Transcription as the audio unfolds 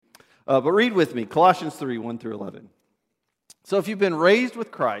But read with me, Colossians 3, 1 through 11. So if you've been raised with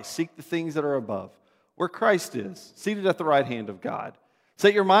Christ, seek the things that are above, where Christ is, seated at the right hand of God.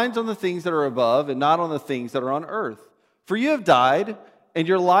 Set your minds on the things that are above and not on the things that are on earth. For you have died, and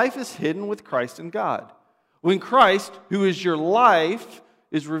your life is hidden with Christ in God. When Christ, who is your life,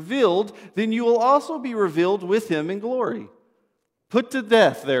 is revealed, then you will also be revealed with him in glory. Put to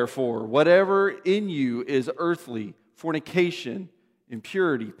death, therefore, whatever in you is earthly, fornication,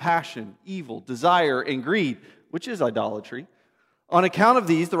 impurity, passion, evil, desire, and greed, which is idolatry. On account of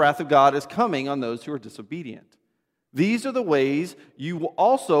these, the wrath of God is coming on those who are disobedient. These are the ways you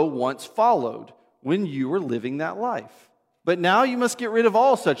also once followed when you were living that life. But now you must get rid of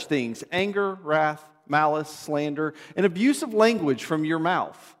all such things: anger, wrath, malice, slander, and abusive language from your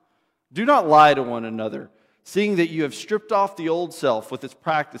mouth. Do not lie to one another, seeing that you have stripped off the old self with its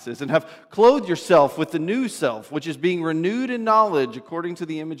practices and have clothed yourself with the new self, which is being renewed in knowledge according to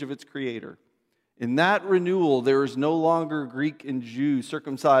the image of its creator. In that renewal, there is no longer Greek and Jew,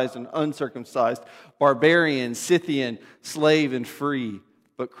 circumcised and uncircumcised, barbarian, Scythian, slave and free,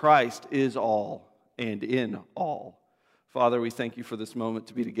 but Christ is all and in all. Father, we thank you for this moment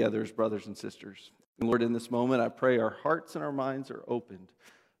to be together as brothers and sisters. And Lord, in this moment, I pray our hearts and our minds are opened,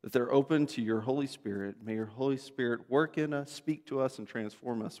 that they're open to your Holy Spirit. May your Holy Spirit work in us, speak to us, and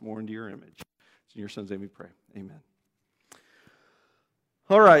transform us more into your image. It's in your Son's name we pray. Amen.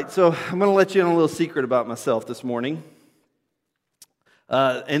 All right, so I'm going to let you in a little secret about myself this morning.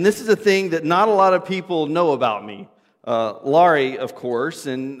 And this is a thing that not a lot of people know about me. Laurie, of course,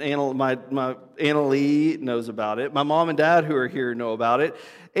 and my Anna Lee knows about it. My mom and dad who are here know about it.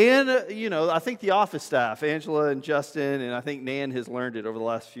 And, I think the office staff, Angela and Justin, and I think Nan has learned it over the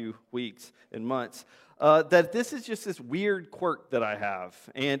last few weeks and months, that this is just this weird quirk that I have.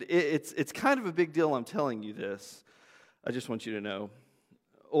 And it's kind of a big deal I'm telling you this. I just want you to know.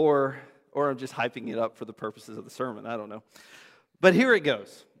 Or I'm just hyping it up for the purposes of the sermon. I don't know. But here it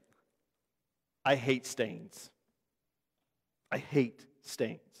goes. I hate stains. I hate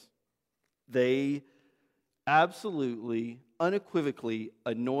stains. They absolutely, unequivocally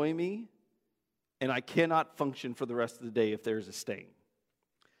annoy me, and I cannot function for the rest of the day if there's a stain.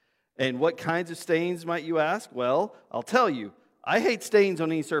 And what kinds of stains, might you ask? Well, I'll tell you. I hate stains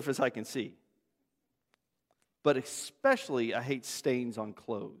on any surface I can see. But especially, I hate stains on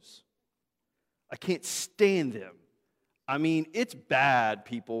clothes. I can't stand them. I mean, it's bad,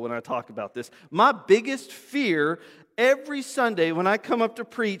 people, when I talk about this. My biggest fear every Sunday when I come up to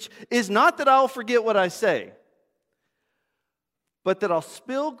preach is not that I'll forget what I say, but that I'll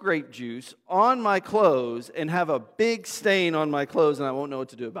spill grape juice on my clothes and have a big stain on my clothes and I won't know what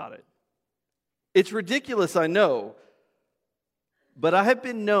to do about it. It's ridiculous, I know, but I have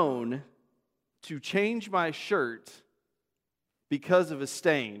been known to change my shirt because of a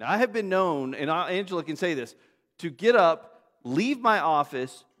stain. I have been known, and Angela can say this, to get up, leave my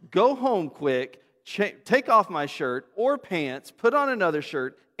office, go home quick, take off my shirt or pants, put on another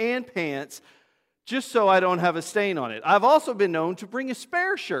shirt and pants, just so I don't have a stain on it. I've also been known to bring a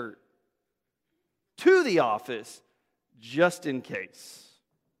spare shirt to the office just in case.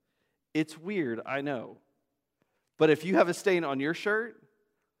 It's weird, I know. But if you have a stain on your shirt,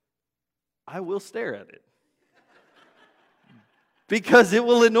 I will stare at it. Because it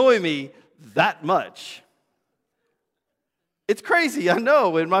will annoy me that much. It's crazy, I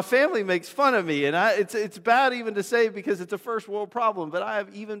know, and my family makes fun of me, and it's bad even to say because it's a first world problem, but I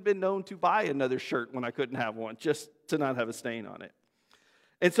have even been known to buy another shirt when I couldn't have one, just to not have a stain on it.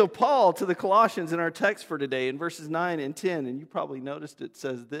 And so Paul, to the Colossians in our text for today, in verses 9 and 10, and you probably noticed it,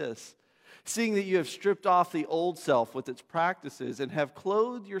 says this: seeing that you have stripped off the old self with its practices and have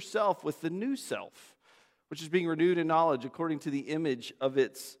clothed yourself with the new self, which is being renewed in knowledge according to the image of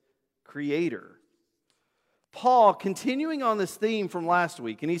its creator. Paul, continuing on this theme from last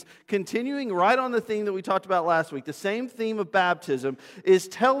week, and he's continuing right on the theme that we talked about last week, the same theme of baptism, is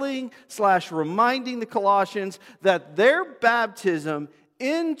telling/reminding the Colossians that their baptism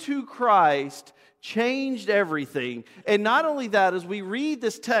into Christ changed everything. And not only that, as we read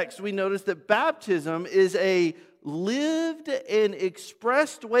this text, we notice that baptism is a lived and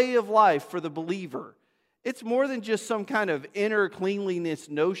expressed way of life for the believer. It's more than just some kind of inner cleanliness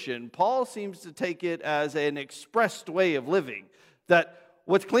notion. Paul seems to take it as an expressed way of living. That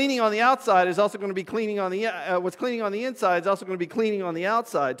what's cleaning on the outside is also going to be cleaning on the what's cleaning on the inside is also going to be cleaning on the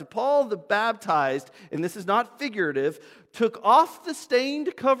outside. To Paul, the baptized, and this is not figurative, took off the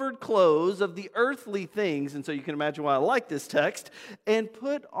stained covered clothes of the earthly things, and so you can imagine why I like this text, and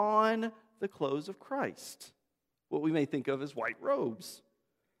put on the clothes of Christ, what we may think of as white robes.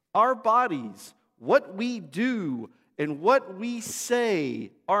 Our bodies, what we do and what we say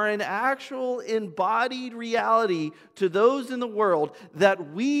are an actual embodied reality to those in the world,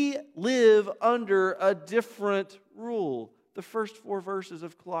 that we live under a different rule. The first 4 verses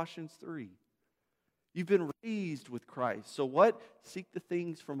of Colossians 3. You've been raised with Christ. So what? Seek the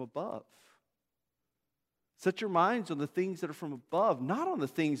things from above. Set your minds on the things that are from above, not on the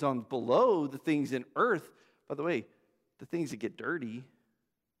things on below, the things in earth. By the way, the things that get dirty.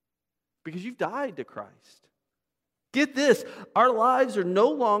 Because you've died to Christ. Get this, our lives are no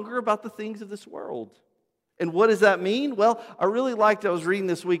longer about the things of this world. And what does that mean? Well, I really liked, I was reading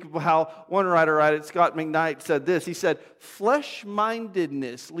this week how one writer, Scott McKnight, said this. He said,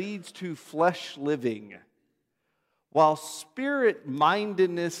 flesh-mindedness leads to flesh living, while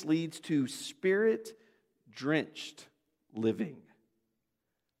spirit-mindedness leads to spirit-drenched living.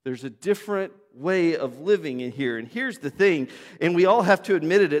 There's a different way of living in here. And here's the thing, and we all have to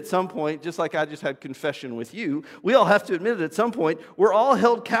admit it at some point, just like I just had confession with you. We all have to admit it at some point. We're all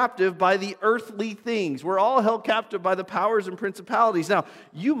held captive by the earthly things. We're all held captive by the powers and principalities. Now,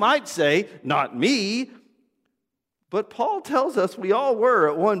 you might say, not me, but Paul tells us we all were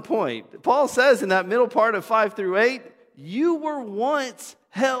at one point. Paul says in that middle part of 5 through 8, you were once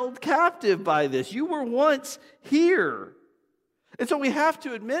held captive by this. You were once here. And so we have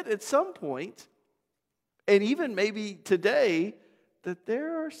to admit at some point, and even maybe today, that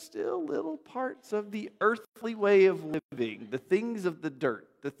there are still little parts of the earthly way of living, the things of the dirt,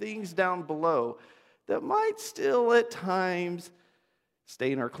 the things down below, that might still at times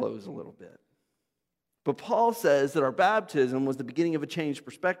stain our clothes a little bit. But Paul says that our baptism was the beginning of a changed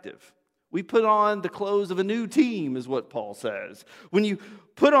perspective. We put on the clothes of a new team, is what Paul says. When you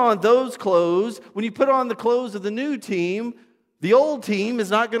put on those clothes, when you put on the clothes of the new team, the old team is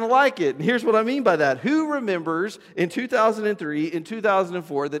not going to like it. And here's what I mean by that. Who remembers in 2003, in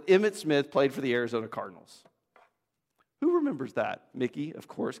 2004, that Emmitt Smith played for the Arizona Cardinals? Who remembers that? Mickey, of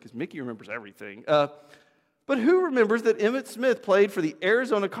course, because Mickey remembers everything. But who remembers that Emmitt Smith played for the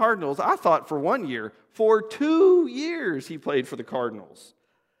Arizona Cardinals? I thought for 1 year. For 2 years he played for the Cardinals.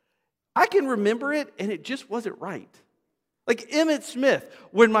 I can remember it, and it just wasn't right. Like Emmitt Smith,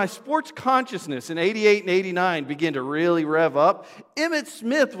 when my sports consciousness in 88 and 89 began to really rev up, Emmitt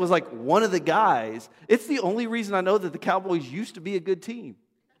Smith was like one of the guys. It's the only reason I know that the Cowboys used to be a good team.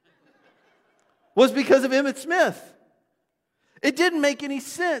 Was because of Emmitt Smith. It didn't make any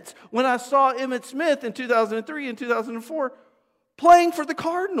sense when I saw Emmitt Smith in 2003 and 2004 playing for the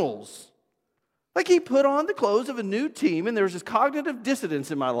Cardinals. Like he put on the clothes of a new team, and there was this cognitive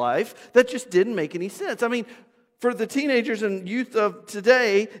dissonance in my life that just didn't make any sense. I mean, for the teenagers and youth of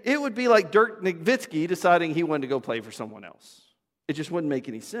today, it would be like Dirk Nowitzki deciding he wanted to go play for someone else. It just wouldn't make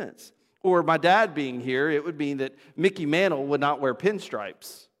any sense. Or my dad being here, it would mean that Mickey Mantle would not wear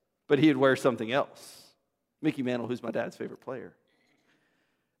pinstripes, but he would wear something else. Mickey Mantle, who's my dad's favorite player.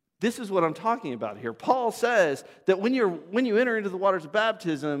 This is what I'm talking about here. Paul says that when you enter into the waters of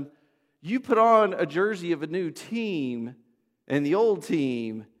baptism, you put on a jersey of a new team, and the old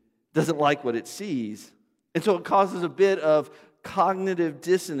team doesn't like what it sees. And so it causes a bit of cognitive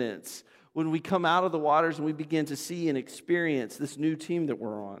dissonance when we come out of the waters and we begin to see and experience this new team that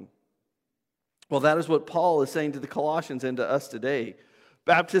we're on. Well, that is what Paul is saying to the Colossians and to us today.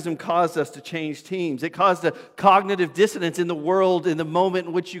 Baptism caused us to change teams. It caused a cognitive dissonance in the world in the moment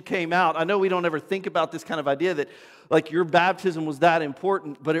in which you came out. I know we don't ever think about this kind of idea that like your baptism was that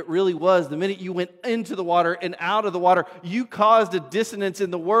important, but it really was. The minute you went into the water and out of the water, you caused a dissonance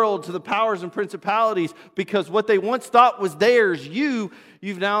in the world to the powers and principalities because what they once thought was theirs, you've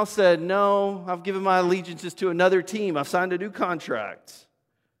now said, no, I've given my allegiances to another team. I've signed a new contract.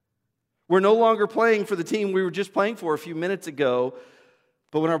 We're no longer playing for the team we were just playing for a few minutes ago.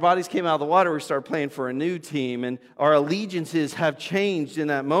 But when our bodies came out of the water, we started playing for a new team, and our allegiances have changed in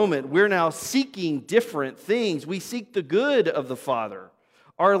that moment. We're now seeking different things. We seek the good of the Father.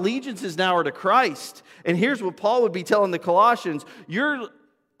 Our allegiances now are to Christ. And here's what Paul would be telling the Colossians. Your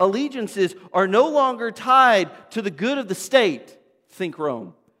allegiances are no longer tied to the good of the state. Think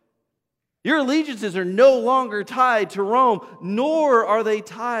Rome. Your allegiances are no longer tied to Rome, nor are they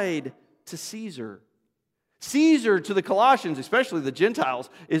tied to Caesar. Caesar, to the Colossians, especially the Gentiles,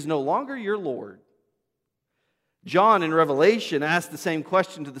 is no longer your Lord. John in Revelation asked the same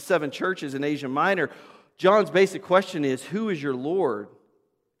question to the 7 churches in Asia Minor. John's basic question is, who is your Lord?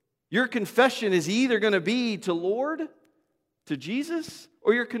 Your confession is either going to be to Lord, to Jesus,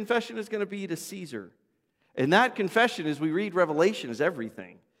 or your confession is going to be to Caesar. And that confession, as we read Revelation, is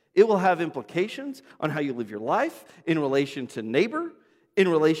everything. It will have implications on how you live your life, in relation to neighbor, in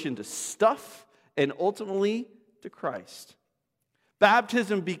relation to stuff, and ultimately to Christ.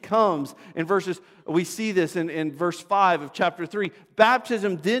 Baptism becomes, we see this in verse 5 of chapter 3,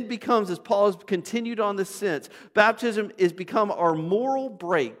 baptism then becomes, as Paul has continued on this sense, baptism is become our moral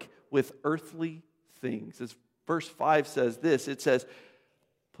break with earthly things. As verse 5 says this, it says,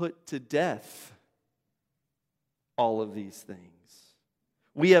 put to death all of these things.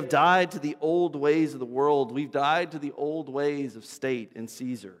 We have died to the old ways of the world. We've died to the old ways of state and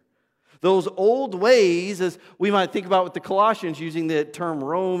Caesar. Those old ways, as we might think about with the Colossians using the term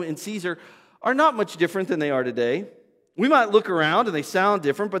Rome and Caesar, are not much different than they are today. We might look around and they sound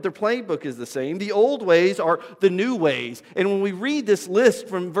different, but their playbook is the same. The old ways are the new ways. And when we read this list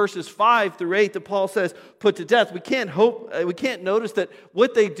from verses 5 through 8 that Paul says, put to death, we can't notice that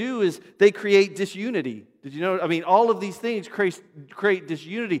what they do is they create disunity. Did you know? I mean, all of these things create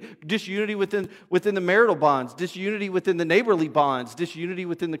disunity. Disunity within the marital bonds, disunity within the neighborly bonds, disunity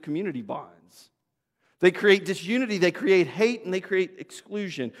within the community bonds. They create disunity, they create hate, and they create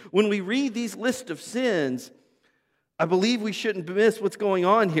exclusion. When we read these lists of sins, I believe we shouldn't miss what's going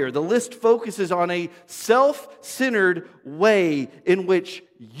on here. The list focuses on a self-centered way in which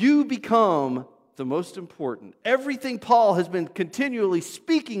you become the most important. Everything Paul has been continually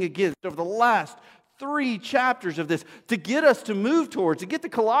speaking against over the last 3 chapters of this to get us to move towards, to get the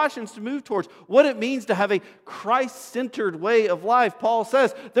Colossians to move towards what it means to have a Christ-centered way of life. Paul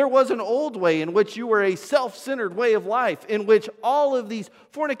says there was an old way in which you were a self-centered way of life, in which all of these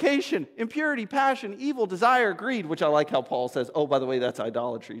fornication, impurity, passion, evil, desire, greed, which I like how Paul says, oh, by the way, that's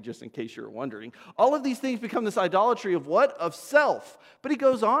idolatry, just in case you're wondering. All of these things become this idolatry of what? Of self. But he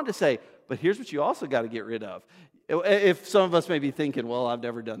goes on to say, but here's what you also got to get rid of. If some of us may be thinking, well, I've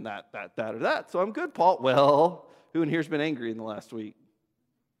never done that, or that, so I'm good, Paul. Well, who in here's been angry in the last week?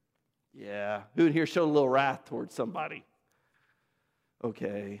 Yeah. Who in here showed a little wrath towards somebody?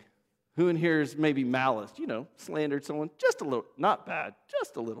 Okay. Who in here is maybe malice, slandered someone just a little, not bad,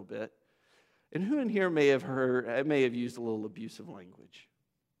 just a little bit. And who in here may have used a little abusive language?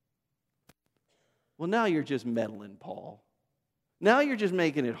 Well, now you're just meddling, Paul. Now you're just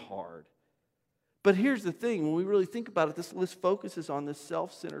making it hard. But here's the thing, when we really think about it, this list focuses on this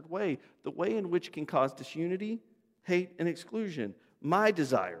self-centered way, the way in which can cause disunity, hate, and exclusion. My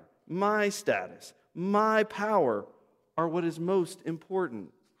desire, my status, my power are what is most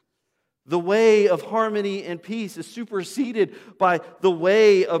important. The way of harmony and peace is superseded by the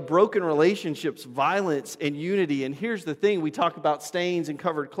way of broken relationships, violence, and unity. And here's the thing, we talk about stains and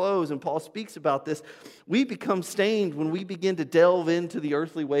covered clothes, and Paul speaks about this. We become stained when we begin to delve into the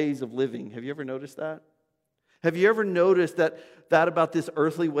earthly ways of living. Have you ever noticed that? Have you ever noticed that about this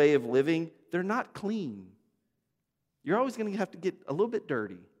earthly way of living? They're not clean. You're always going to have to get a little bit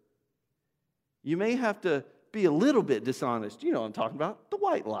dirty. You may have to be a little bit dishonest. You know what I'm talking about, the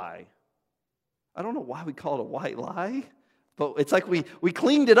white lie. I don't know why we call it a white lie, but it's like we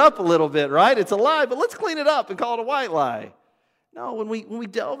cleaned it up a little bit, right? It's a lie, but let's clean it up and call it a white lie. No, when we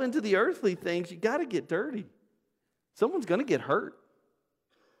delve into the earthly things, you got to get dirty. Someone's going to get hurt.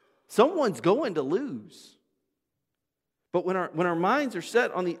 Someone's going to lose. But when our minds are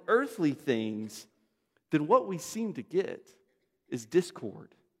set on the earthly things, then what we seem to get is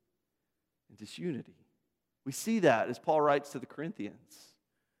discord and disunity. We see that as Paul writes to the Corinthians.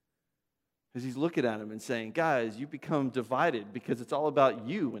 As he's looking at them and saying, guys, you become divided because it's all about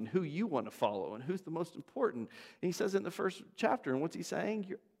you and who you want to follow and who's the most important. And he says it in the first chapter. And what's he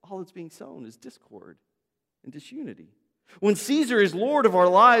saying? All that's being sown is discord and disunity. When Caesar is Lord of our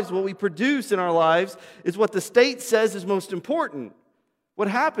lives, what we produce in our lives is what the state says is most important. What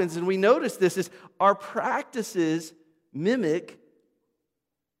happens, and we notice this, is our practices mimic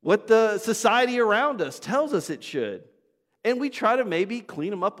what the society around us tells us it should. And we try to maybe clean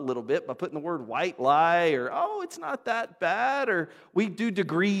them up a little bit by putting the word white lie or, oh, it's not that bad. Or we do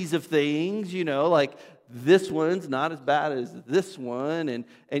degrees of things, like this one's not as bad as this one.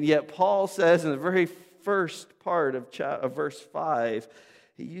 And yet Paul says in the very first part of verse 5,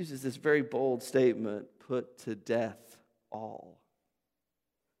 he uses this very bold statement, put to death all.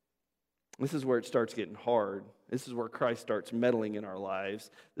 This is where it starts getting hard. This is where Christ starts meddling in our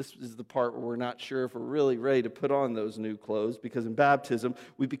lives. This is the part where we're not sure if we're really ready to put on those new clothes, because in baptism,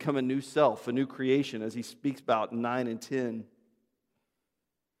 we become a new self, a new creation, as he speaks about in 9 and 10.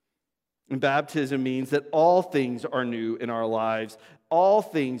 And baptism means that all things are new in our lives. All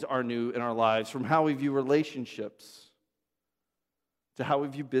things are new in our lives, from how we view relationships, to how we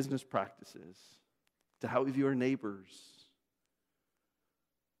view business practices, to how we view our neighbors,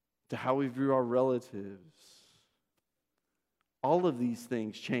 to how we view our relatives. All of these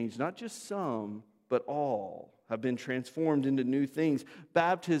things change, not just some, but all have been transformed into new things.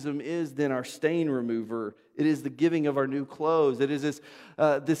 Baptism is then our stain remover. It is the giving of our new clothes. It is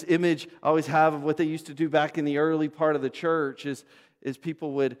this image I always have of what they used to do back in the early part of the church is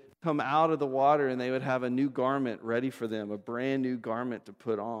people would come out of the water and they would have a new garment ready for them, a brand new garment to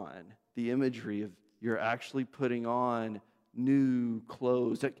put on. The imagery of you're actually putting on new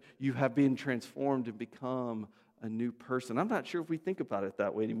clothes, that you have been transformed and become a new person. I'm not sure if we think about it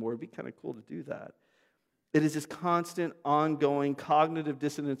that way anymore. It'd be kind of cool to do that. It is this constant, ongoing cognitive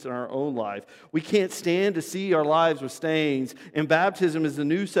dissonance in our own life. We can't stand to see our lives with stains, and baptism is a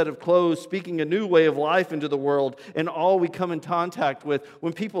new set of clothes, speaking a new way of life into the world, and all we come in contact with.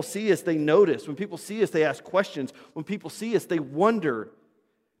 When people see us, they notice. When people see us, they ask questions. When people see us, they wonder.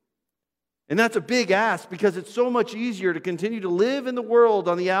 And that's a big ask because it's so much easier to continue to live in the world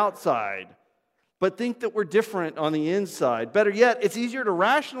on the outside, but think that we're different on the inside. Better yet, it's easier to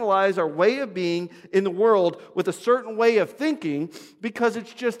rationalize our way of being in the world with a certain way of thinking because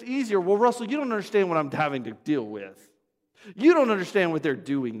it's just easier. Well, Russell, you don't understand what I'm having to deal with. You don't understand what they're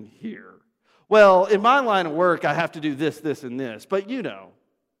doing here. Well, in my line of work, I have to do this, this, and this. But you know,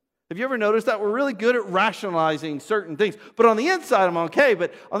 have you ever noticed that we're really good at rationalizing certain things? But on the inside, I'm okay.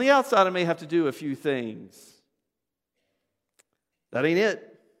 But on the outside, I may have to do a few things. That ain't it.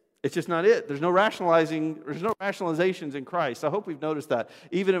 It's just not it. There's no rationalizations in Christ. I hope we've noticed that.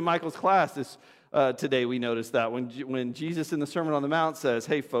 Even in Michael's class today, we noticed that when Jesus in the Sermon on the Mount says,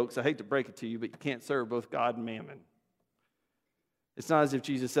 hey, folks, I hate to break it to you, but you can't serve both God and mammon. It's not as if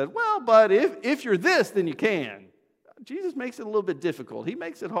Jesus said, well, but if you're this, then you can. Jesus makes it a little bit difficult. He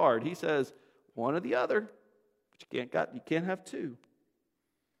makes it hard. He says, one or the other, but you can't have two.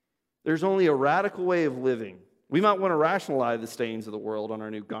 There's only a radical way of living. We might want to rationalize the stains of the world on our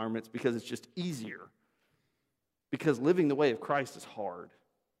new garments because it's just easier. Because living the way of Christ is hard.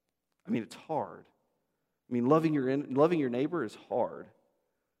 I mean, it's hard. I mean, loving your neighbor is hard.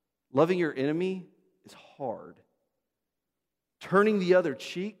 Loving your enemy is hard. Turning the other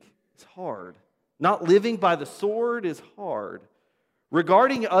cheek is hard. Not living by the sword is hard.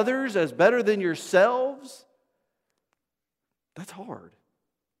 Regarding others as better than yourselves, that's hard.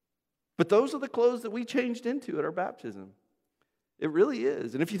 But those are the clothes that we changed into at our baptism. It really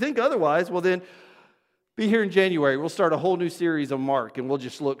is. And if you think otherwise, well then, be here in January. We'll start a whole new series on Mark, and we'll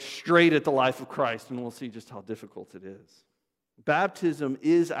just look straight at the life of Christ, and we'll see just how difficult it is. Baptism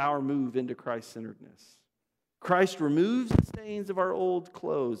is our move into Christ-centeredness. Christ removes the stains of our old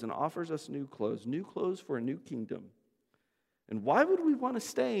clothes and offers us new clothes for a new kingdom. And why would we want to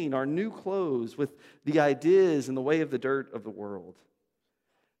stain our new clothes with the ideas and the way of the dirt of the world?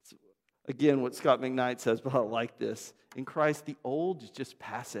 Again, what Scott McKnight says, but I like this. In Christ, the old is just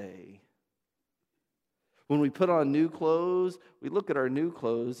passé. When we put on new clothes, we look at our new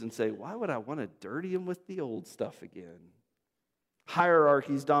clothes and say, why would I want to dirty them with the old stuff again?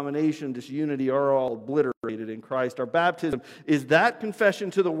 Hierarchies, domination, disunity are all obliterated in Christ. Our baptism is that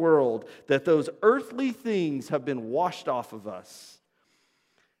confession to the world that those earthly things have been washed off of us.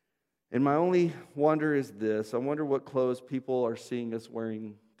 And my only wonder is this. I wonder what clothes people are seeing us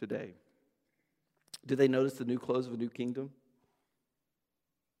wearing today. Do they notice the new clothes of a new kingdom?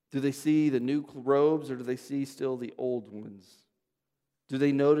 Do they see the new robes, or do they see still the old ones? Do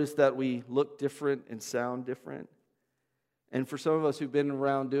they notice that we look different and sound different? And for some of us who've been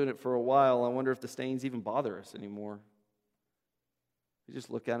around doing it for a while, I wonder if the stains even bother us anymore. We just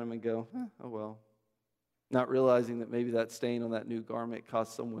look at them and go, oh well. Not realizing that maybe that stain on that new garment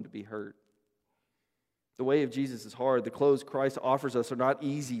caused someone to be hurt. The way of Jesus is hard. The clothes Christ offers us are not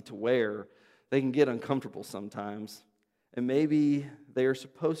easy to wear. They can get uncomfortable sometimes. And maybe they are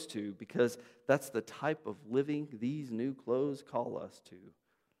supposed to, because that's the type of living these new clothes call us to.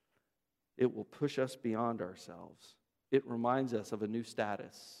 It will push us beyond ourselves. It reminds us of a new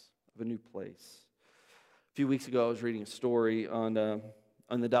status, of a new place. A few weeks ago, I was reading a story on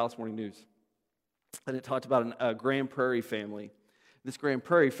the Dallas Morning News. And it talked about a Grand Prairie family. This Grand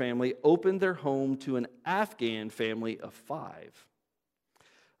Prairie family opened their home to an Afghan family of 5.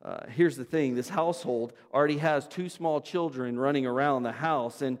 Here's the thing. This household already has 2 small children running around the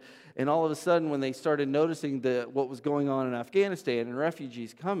house. And all of a sudden, when they started noticing what was going on in Afghanistan and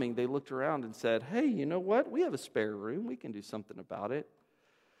refugees coming, they looked around and said, hey, you know what? We have a spare room. We can do something about it.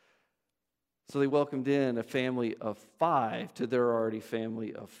 So they welcomed in a family of 5 to their already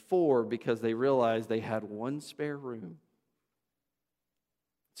family of 4 because they realized they had 1 spare room.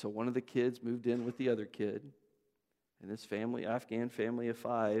 So one of the kids moved in with the other kid. And this family, Afghan family of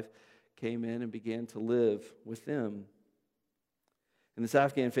 5, came in and began to live with them. And this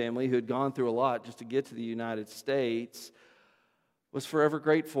Afghan family, who had gone through a lot just to get to the United States, was forever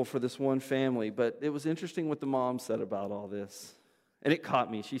grateful for this one family. But it was interesting what the mom said about all this. And it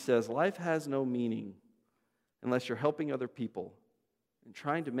caught me. She says, life has no meaning unless you're helping other people and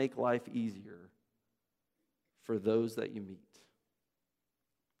trying to make life easier for those that you meet.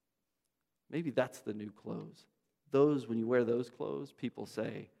 Maybe that's the new clothes. Those, when you wear those clothes, people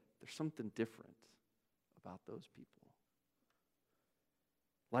say, there's something different about those people.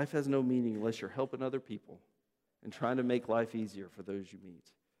 Life has no meaning unless you're helping other people and trying to make life easier for those you meet.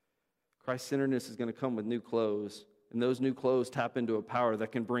 Christ-centeredness is going to come with new clothes, and those new clothes tap into a power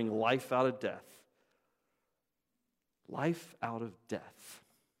that can bring life out of death. Life out of death.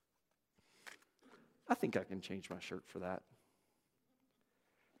 I think I can change my shirt for that.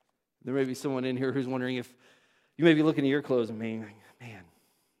 There may be someone in here who's wondering if you may be looking at your clothes and being like, man,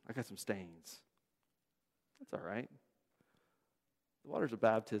 I got some stains. That's all right. The waters of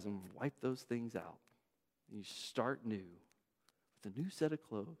baptism wipe those things out. And you start new with a new set of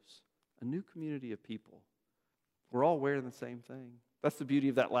clothes, a new community of people. We're all wearing the same thing. That's the beauty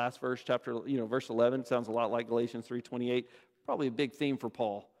of that last verse, verse 11. Sounds a lot like Galatians 3:28. Probably a big theme for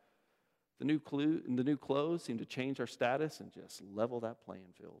Paul. The new clothes seem to change our status and just level that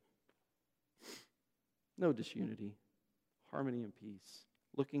playing field. No disunity, harmony and peace,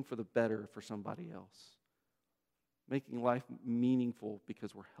 looking for the better for somebody else, making life meaningful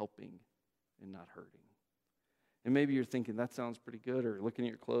because we're helping and not hurting. And maybe you're thinking, that sounds pretty good, or looking at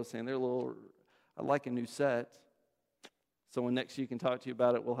your clothes saying, I'd like a new set. Someone next to you can talk to you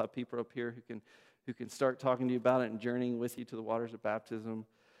about it. We'll have people up here who can start talking to you about it and journeying with you to the waters of baptism.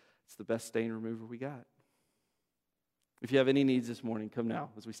 It's the best stain remover we got. If you have any needs this morning, come now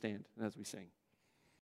as we stand and as we sing.